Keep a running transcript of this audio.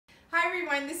Hi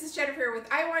everyone, this is Jennifer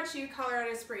with I Want You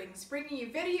Colorado Springs, bringing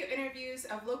you video interviews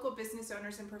of local business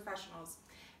owners and professionals.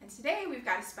 And today we've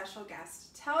got a special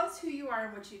guest. Tell us who you are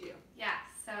and what you do. Yeah,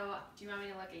 so do you want me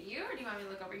to look at you or do you want me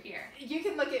to look over here? You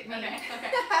can look at me.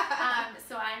 Okay.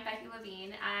 So I'm Becky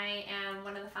Levine. I am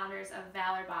one of the founders of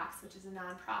Valor Box, which is a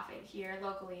nonprofit here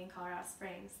locally in Colorado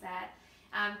Springs that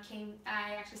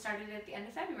I actually started at the end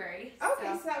of February.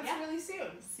 Okay, so that was really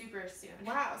soon. Super soon.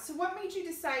 Wow, so what made you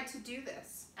decide to do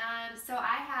this? So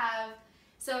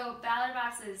Valor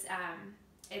Box is,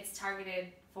 it's targeted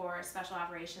for Special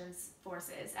Operations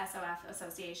Forces, SOF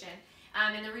Association.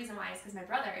 And the reason why is because my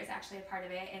brother is actually a part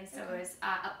of it, and so is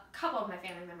a couple of my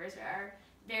family members are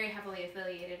very heavily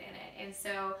affiliated in it. And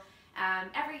so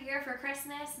every year for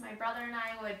Christmas, my brother and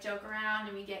I would joke around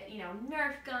and we get,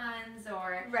 Nerf guns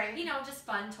or, just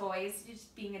fun toys,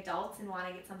 just being adults and want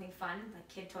to get something fun, like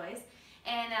kid toys.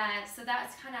 And so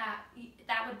that's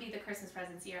that would be the Christmas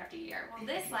presents year after year. Well,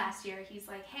 this last year, he's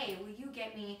like, hey, will you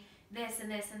get me this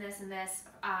and this and this and this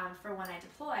for when I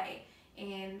deploy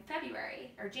in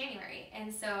February or January?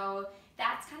 And so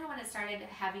that's kind of when it started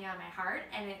heavy on my heart.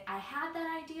 And I had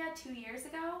that idea 2 years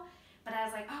ago, but I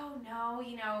was like, oh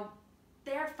no,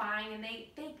 they're fine and they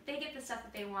get the stuff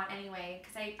that they want anyway,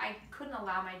 because I couldn't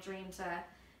allow my dream to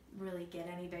really get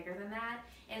any bigger than that.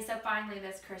 And so finally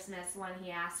this Christmas, when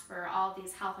he asked for all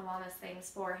these health and wellness things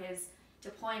for his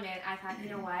deployment, I thought, you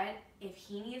know what, if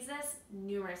he needs this,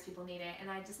 numerous people need it, and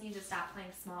I just need to stop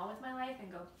playing small with my life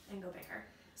and go bigger.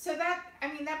 So that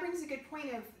brings a good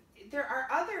point of, there are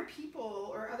other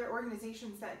people or other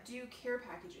organizations that do care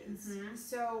packages. Mm-hmm.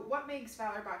 So what makes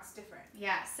Valor Box different?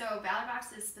 Yeah, so Valor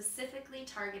Box is specifically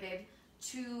targeted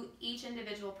to each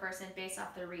individual person based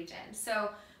off their region. So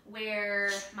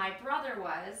where my brother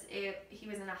was, he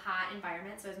was in a hot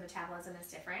environment, so his metabolism is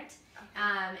different.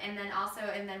 Okay. And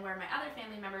then where my other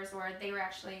family members were, they were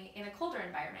actually in a colder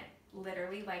environment,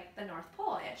 literally like the North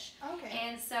Pole-ish. Okay.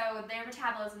 And so their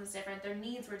metabolism was different, their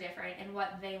needs were different, and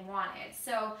what they wanted.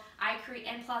 So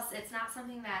and plus it's not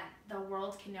something that the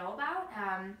world can know about.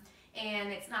 And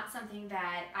it's not something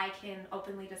that I can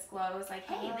openly disclose, like,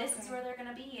 hey, this is where they're going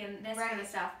to be and this kind of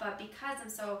stuff. But because I'm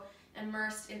so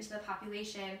immersed into the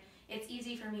population, it's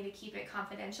easy for me to keep it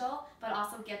confidential, but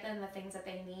also get them the things that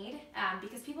they need,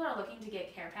 because people are looking to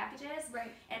get care packages.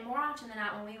 Right. And more often than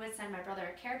not, when we would send my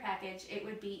brother a care package, it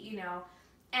would be,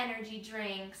 energy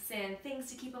drinks and things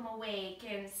to keep him awake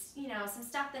and, some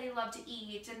stuff that he loved to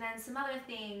eat, and then some other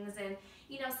things, and,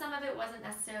 some of it wasn't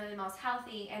necessarily the most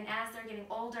healthy. And as they're getting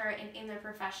older and in their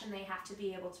profession, they have to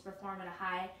be able to perform at a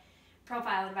high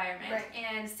profile environment. Right.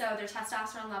 And so their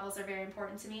testosterone levels are very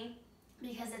important to me,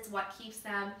 because it's what keeps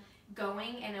them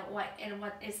going, and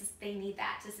they need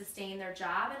that to sustain their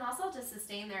job and also to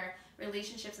sustain their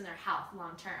relationships and their health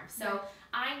long term. So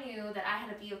I knew that I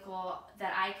had a vehicle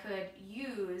that I could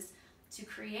use to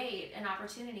create an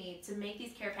opportunity to make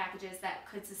these care packages that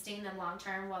could sustain them long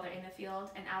term while they're in the field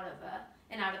and out of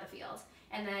the field,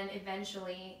 and then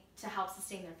eventually to help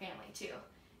sustain their family too,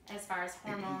 as far as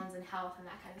hormones and health and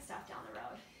that kind of stuff down the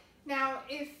road. Now,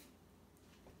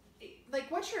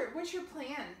 what's your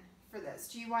plan for this?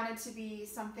 Do you want it to be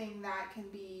something that can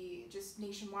be just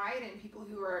nationwide and people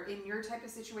who are in your type of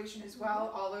situation as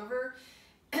well, all over,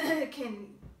 can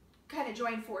kind of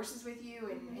join forces with you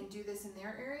and do this in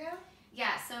their area?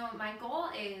 Yeah, so my goal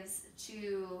is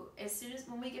to, as soon as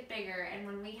when we get bigger and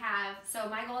when we have, so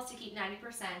my goal is to keep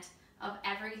 90% of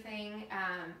everything,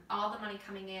 all the money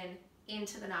coming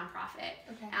into the nonprofit,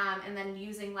 and then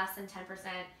using less than 10%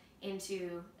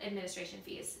 into administration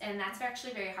fees. And that's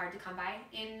actually very hard to come by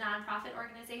in nonprofit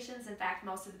organizations. In fact,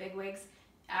 most of the big wigs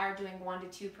are doing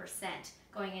 1% to 2%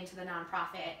 going into the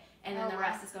nonprofit, and then the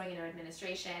rest is going into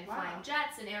administration, flying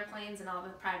jets and airplanes and all the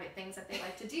private things that they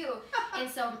like to do. And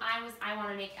so I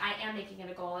am making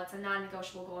it a goal. It's a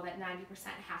non-negotiable goal that 90%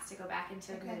 has to go back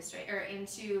into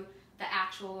into the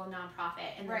actual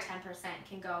nonprofit, and then 10%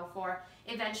 can go for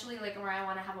eventually, like, where I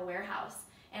want to have a warehouse.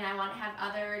 And I want to have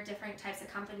other different types of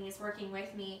companies working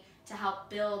with me to help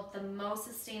build the most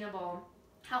sustainable,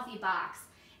 healthy box.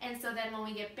 And so then when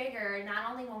we get bigger,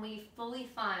 not only when we fully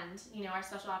fund, our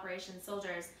special operations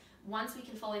soldiers, once we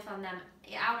can fully fund them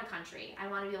out of country, I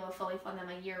want to be able to fully fund them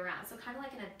a year round. So kind of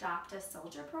like an adopt a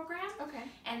soldier program. Okay.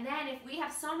 And then if we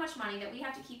have so much money that we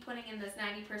have to keep putting in this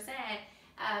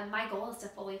 90%, my goal is to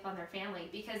fully fund their family,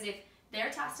 because if their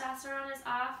testosterone is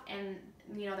off and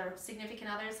their significant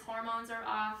others' hormones are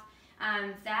off,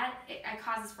 it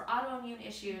causes for autoimmune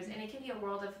issues, and it can be a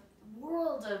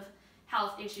world of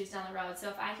health issues down the road. So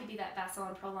if I could be that vessel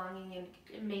in prolonging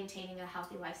and maintaining a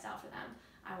healthy lifestyle for them,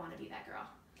 I want to be that girl.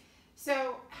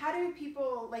 So how do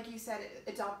people, like you said,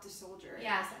 adopt a soldier in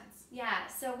a sense? Yeah,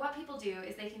 so what people do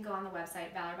is they can go on the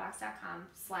website,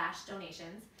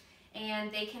 valorbox.com/donations,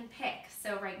 and they can pick.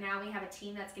 So right now we have a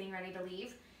team that's getting ready to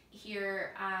leave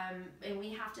here, and we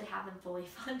have to have them fully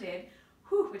funded,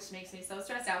 which makes me so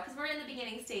stressed out because we're in the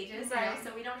beginning stages, right.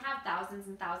 so we don't have thousands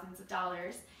and thousands of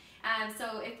dollars.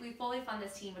 So if we fully fund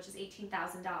this team, which is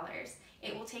 $18,000,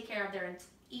 it will take care of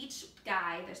each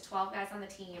guy, there's 12 guys on the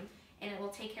team, and it will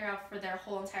take care of for their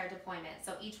whole entire deployment.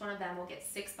 So each one of them will get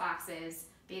 6 boxes,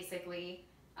 basically,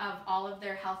 of all of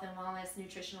their health and wellness,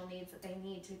 nutritional needs that they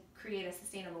need to create a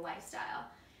sustainable lifestyle.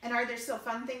 And are there still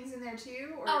fun things in there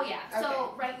too? Or? Oh yeah. Okay.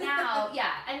 So right now,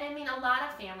 yeah, and I mean a lot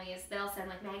of families, they'll send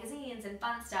like magazines and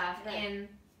fun stuff, right. and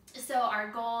so our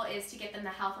goal is to get them the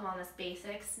health and wellness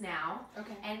basics now,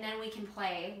 okay. and then we can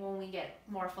play when we get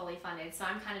more fully funded. So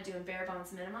I'm kind of doing bare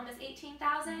bones minimum is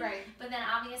 $18,000, right. but then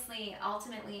obviously,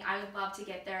 ultimately, I would love to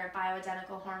get their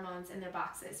bioidentical hormones in their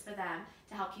boxes for them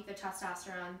to help keep their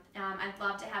testosterone. I'd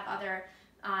love to have other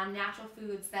natural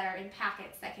foods that are in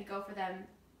packets that could go for them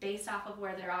based off of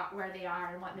where they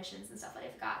are and what missions and stuff that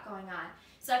they've got going on.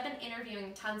 So I've been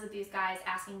interviewing tons of these guys,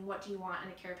 asking, what do you want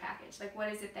in a care package? Like,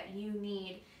 what is it that you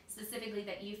need specifically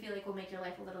that you feel like will make your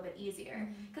life a little bit easier?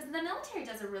 Because the military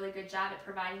does a really good job at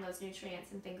providing those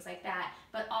nutrients and things like that,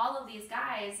 but all of these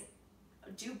guys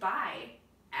do buy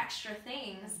extra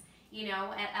things, you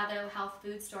know, at other health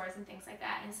food stores and things like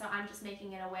that. And so I'm just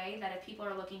making it a way that if people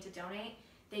are looking to donate,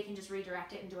 they can just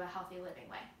redirect it into a healthy living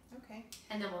way. Okay.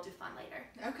 And then we'll do fun later.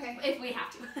 Okay. If we have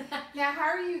to. Now, how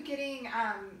are you getting,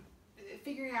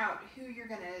 figuring out who you're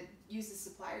going to use as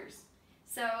suppliers?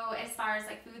 So as far as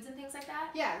like foods and things like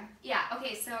that? Yeah. Yeah,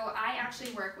 okay, so I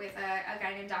actually work with a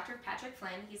guy named Dr. Patrick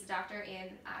Flynn. He's a doctor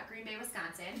in Green Bay,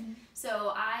 Wisconsin.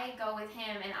 So I go with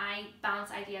him and I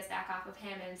bounce ideas back off of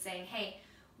him and saying, hey,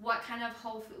 what kind of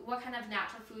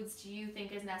natural foods do you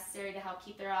think is necessary to help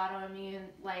keep their autoimmune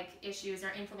issues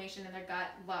or inflammation in their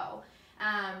gut low?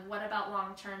 What about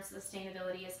long-term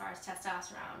sustainability as far as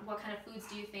testosterone? What kind of foods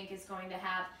do you think is going to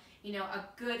have, you know, a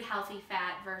good healthy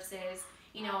fat versus,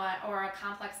 you know, or a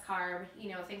complex carb, you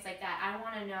know, things like that. I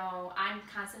want to know. I'm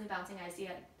constantly bouncing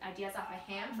ideas off of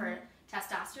him for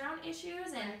testosterone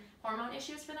issues and hormone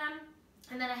issues for them.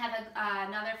 And then I have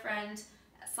another friend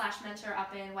 / mentor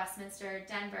up in Westminster,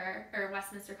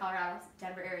 Colorado,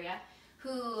 Denver area,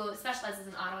 who specializes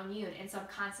in autoimmune, and so I'm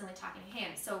constantly talking to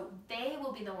him. So they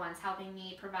will be the ones helping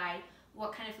me provide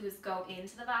what kind of foods go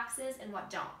into the boxes and what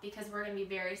don't, because we're going to be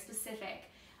very specific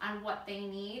on what they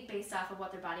need based off of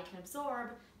what their body can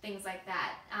absorb, things like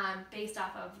that, based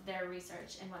off of their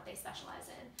research and what they specialize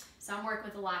in. So I'm working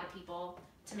with a lot of people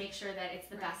to make sure that it's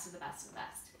the best of the best of the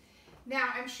best.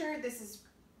 Now, I'm sure this is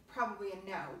probably a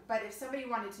no, but if somebody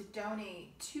wanted to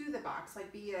donate to the box,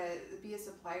 like be a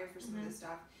supplier for some of this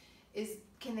stuff,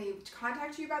 can they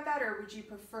contact you about that, or would you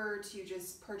prefer to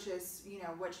just purchase, you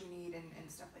know, what you need and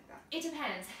stuff like that? It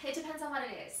depends. It depends on what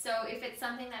it is. So if it's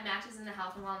something that matches in the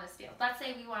health and wellness field, let's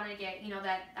say we want to get, you know,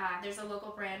 that there's a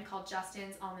local brand called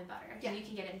Justin's Almond Butter, and you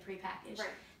can get it in prepackaged.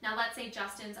 Right. Now let's say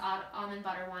Justin's Almond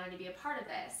Butter wanted to be a part of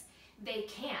this. They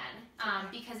can,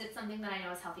 because it's something that I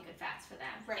know is healthy, good fats for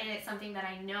them. Right. And it's something that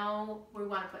I know we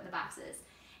want to put in the boxes.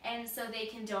 And so they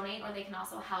can donate, or they can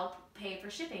also help pay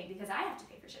for shipping, because I have to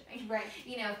pay for shipping. Right.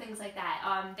 You know, things like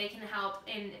that. They can help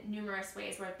in numerous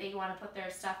ways where if they want to put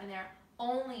their stuff in there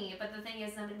only. But the thing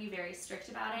is, I'm going to be very strict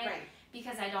about it. Right.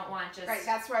 Because I don't want just... Right,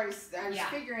 that's where I was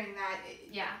figuring that...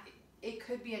 It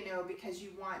could be a no because you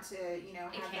want to, you know,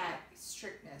 have that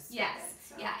strictness. Yes. With it,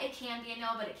 so. Yeah, it can be a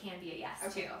no, but it can be a yes,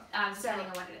 too, depending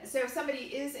on what it is. So if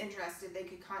somebody is interested, they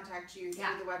could contact you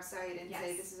through the website and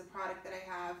say, this is a product that I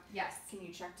have. Yes. Can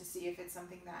you check to see if it's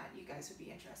something that you guys would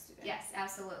be interested in? Yes,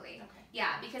 absolutely. Okay.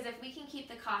 Yeah, because if we can keep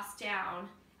the cost down,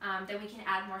 then we can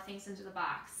add more things into the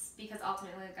box, because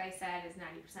ultimately, like I said, is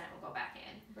 90% will go back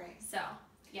in. Right. So...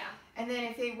 yeah. And then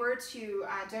if they were to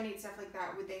donate stuff like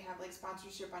that, would they have like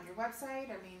sponsorship on your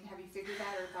website? I mean, have you figured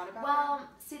that or thought about that? Well,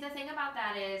 see, the thing about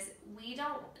that is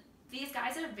these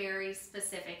guys are very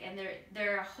specific, and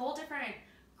they're a whole different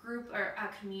group or a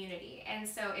community. And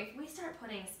so if we start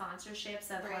putting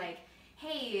sponsorships of like,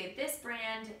 hey, this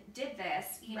brand did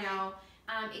this, you know,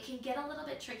 it can get a little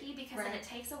bit tricky, because then it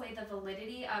takes away the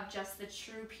validity of just the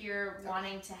true pure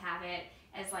wanting to have it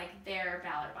as like their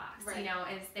Valor box, you know,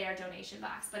 as their donation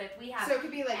box. But if we have so it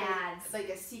could be like ads, like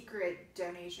a secret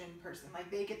donation person, like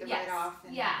they get the write-off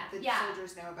and the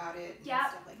soldiers know about it and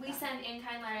stuff like that. We send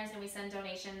in-kind letters and we send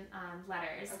donation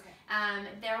letters. Okay.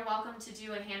 They're welcome to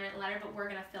do a handwritten letter, but we're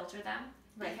going to filter them.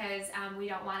 Because we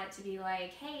don't want it to be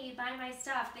like, hey, buy my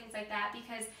stuff, things like that.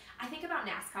 Because I think about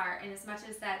NASCAR, and as much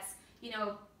as that's,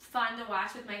 fun to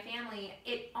watch with my family,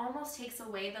 it almost takes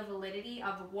away the validity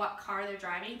of what car they're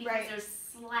driving because they're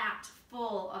slapped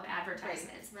full of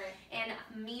advertisements. Right. And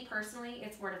me personally,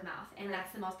 it's word of mouth, and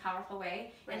that's the most powerful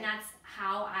way. And that's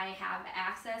how I have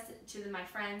access to my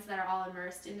friends that are all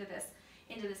immersed into this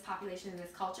population and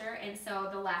this culture. And so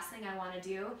the last thing I want to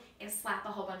do is slap a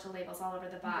whole bunch of labels all over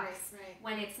the box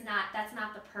when that's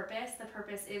not the purpose. The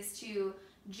purpose is to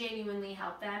genuinely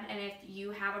help them. And if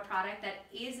you have a product that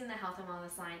is in the health and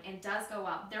wellness line and does go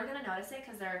up, they're going to notice it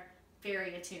because they're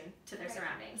very attuned to their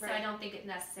surroundings. So I don't think it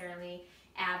necessarily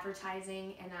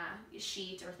advertising in a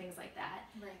sheet or things like that.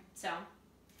 So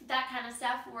that kind of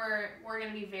stuff, we're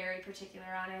going to be very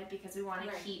particular on it because we want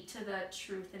to keep to the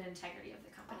truth and integrity of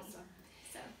the company. Awesome.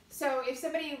 So if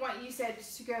somebody you said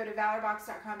to go to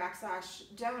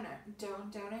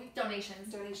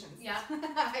valorbox.com/donations. Yeah.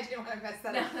 I didn't want to mess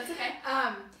that up. No, that's okay.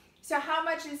 So how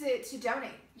much is it to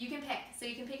donate? You can pick. So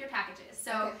you can pick your packages.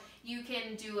 So you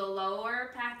can do a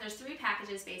lower pack. There's 3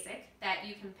 packages basic that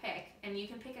you can pick, and you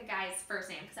can pick a guy's first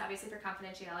name because obviously for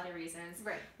confidentiality reasons,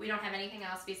 we don't have anything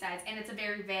else besides, and it's a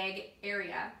very vague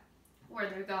area where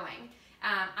they're going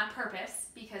on purpose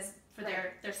because for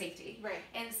their safety.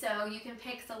 And so you can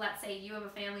pick, so let's say you have a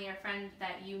family or friend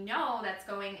that you know that's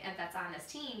going and that's on this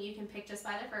team, you can pick just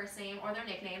by their first name or their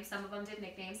nickname. Some of them did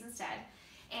nicknames instead.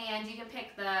 And you can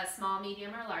pick the small,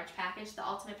 medium, or large package. The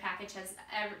ultimate package has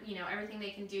everything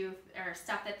they can do or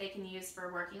stuff that they can use for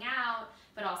working out,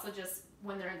 but also just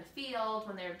when they're in the field,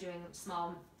 when they're doing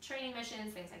small training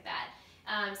missions, things like that.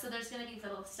 So there's going to be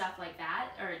little stuff like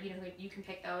that, or you can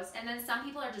pick those. And then some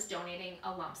people are just donating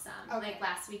a lump sum. Like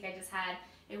last week, I just had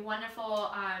a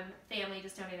wonderful family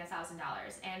just donate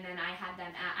 $1,000, and then I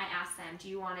asked them, do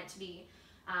you want it to be,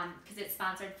 because it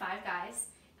sponsored 5 guys,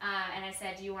 and I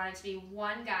said, do you want it to be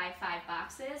 1 guy 5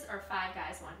 boxes or 5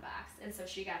 guys 1 box? And so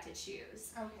she got to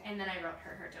choose. And then I wrote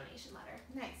her donation letter.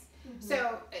 Nice.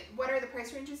 So what are the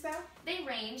price ranges though? They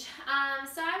range.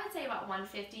 So I would say about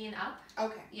 $150 and up.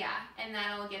 Yeah, and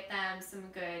that'll get them some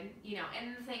good,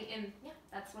 and the thing, and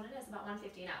that's what it is, about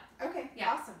 $150 and up.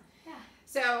 Awesome. Yeah.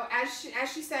 So as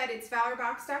she said, it's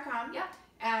valorbox.com.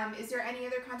 Is there any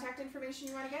other contact information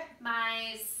you want to get?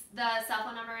 The cell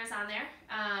phone number is on there.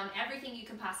 Everything you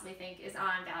can possibly think is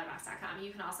on valorbox.com.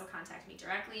 You can also contact me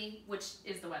directly, which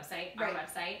is the website, our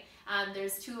website.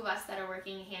 There's 2 of us that are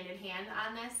working hand in hand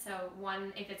on this. So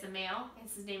one, if it's a male,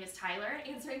 his name is Tyler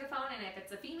answering the phone, and if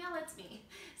it's a female, it's me.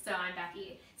 So I'm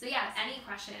Becky. So any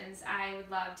questions, I would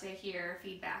love to hear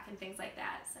feedback and things like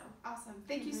that. So awesome.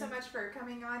 Thank you so much for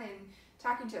coming on and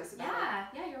talking to us about it.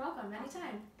 Yeah, you're welcome.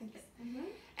 Anytime. Thanks.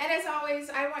 And as always,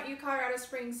 I Want You Colorado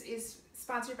Springs is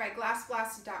sponsored by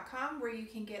glassblasted.com, where you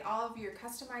can get all of your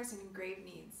customized and engraved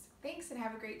needs. Thanks, and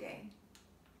have a great day.